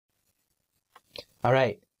All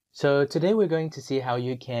right, so today we're going to see how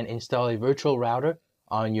you can install a virtual router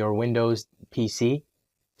on your Windows PC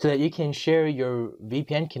so that you can share your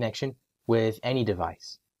VPN connection with any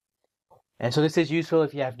device. And so this is useful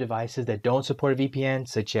if you have devices that don't support VPN,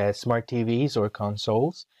 such as smart TVs or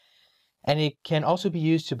consoles. And it can also be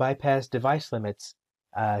used to bypass device limits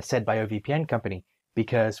set by your VPN company,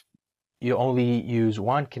 because you only use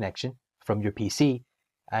one connection from your PC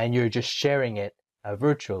and you're just sharing it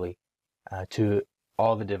virtually to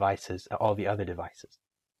all the devices, all the other devices.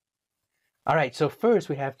 All right, so first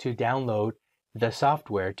we have to download the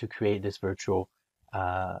software to create this virtual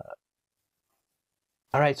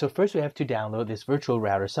first we have to download this virtual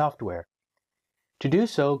router software. To do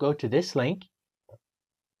so, go to this link,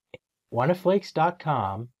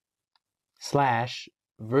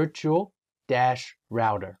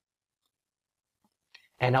 wannaflakes.com/virtual-router.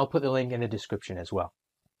 And I'll put the link in the description as well.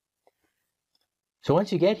 So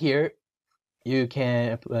once you get here, you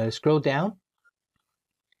can scroll down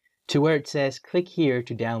to where it says click here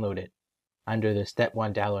to download it under the step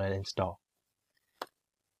 1 download and install.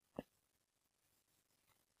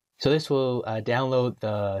 So this will download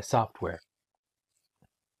the software.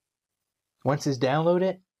 Once it's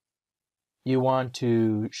downloaded, you want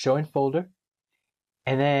to show in folder,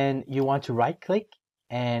 and then you want to right click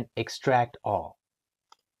and extract all.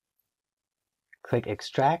 Click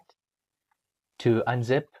extract to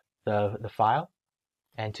unzip the file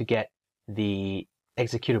and to get the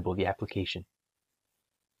executable, the application.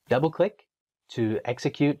 Double click to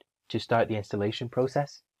execute to start the installation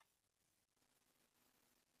process.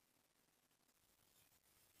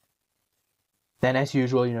 Then as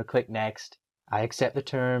usual, click next. I accept the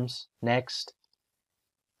terms, next.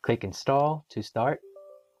 Click install to start.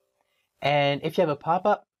 And if you have a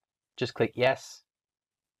pop-up, just click yes.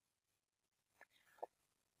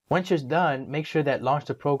 Once you're done, make sure that launch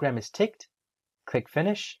the program is ticked. Click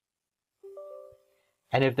finish.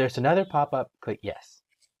 And if there's another pop-up, click yes.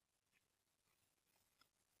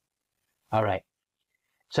 All right.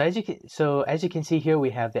 So as you can see here, we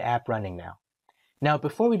have the app running now. Now,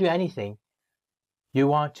 before we do anything, you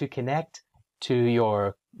want to connect to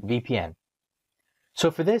your VPN.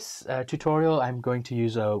 So for this tutorial, I'm going to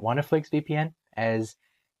use a WannaFlix VPN as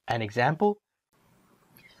an example.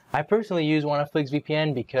 I personally use WannaFlix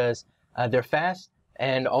VPN because they're fast,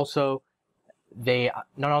 and also they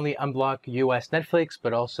not only unblock US Netflix,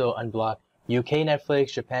 but also unblock UK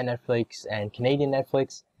Netflix, Japan Netflix, and Canadian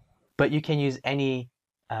Netflix. But you can use any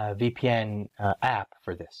VPN app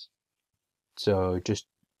for this. So just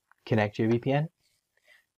connect your VPN.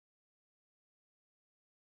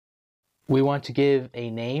 We want to give a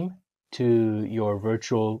name to your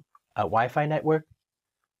virtual Wi-Fi network.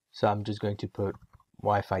 So I'm just going to put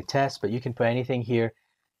Wi-Fi test, but you can put anything here.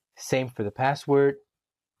 Same for the password.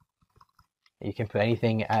 You can put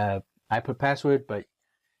anything. I put password, but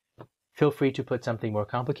feel free to put something more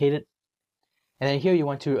complicated. And then here you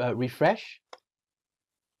want to refresh.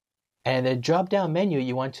 And the drop-down menu,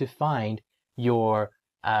 you want to find your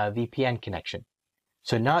VPN connection.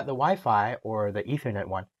 So not the Wi-Fi or the Ethernet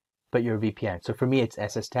one, but your VPN. So for me, it's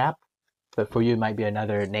SSTAP, but for you, it might be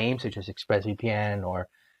another name, such as ExpressVPN or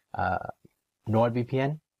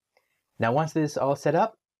NordVPN. Now, once this is all set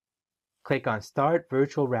up, click on Start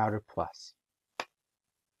Virtual Router Plus.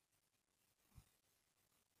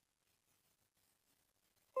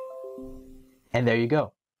 And there you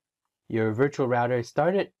go. Your virtual router is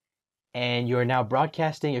started, and you're now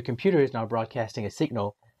broadcasting, your computer is now broadcasting a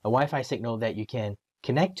signal, a Wi-Fi signal that you can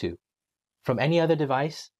connect to from any other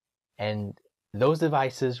device, and those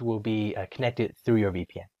devices will be connected through your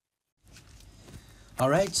VPN. All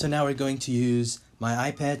right, so now we're going to use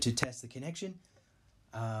my iPad to test the connection.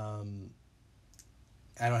 I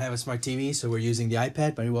don't have a smart TV, so we're using the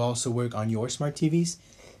iPad, but it will also work on your smart TVs.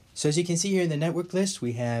 So as you can see here in the network list,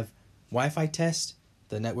 we have Wi-Fi test,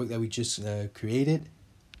 the network that we just created.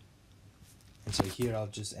 And so here I'll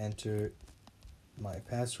just enter my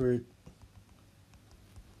password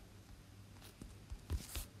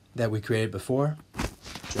that we created before.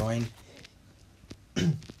 Join.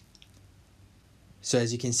 So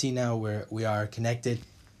as you can see now, we are connected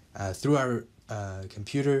through our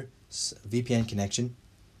computer VPN connection.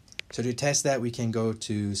 So to test that, we can go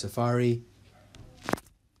to Safari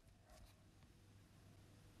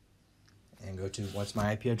and go to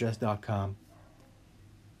whatsmyipaddress.com.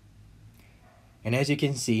 And as you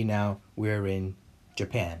can see now, we're in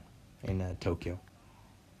Japan, in Tokyo.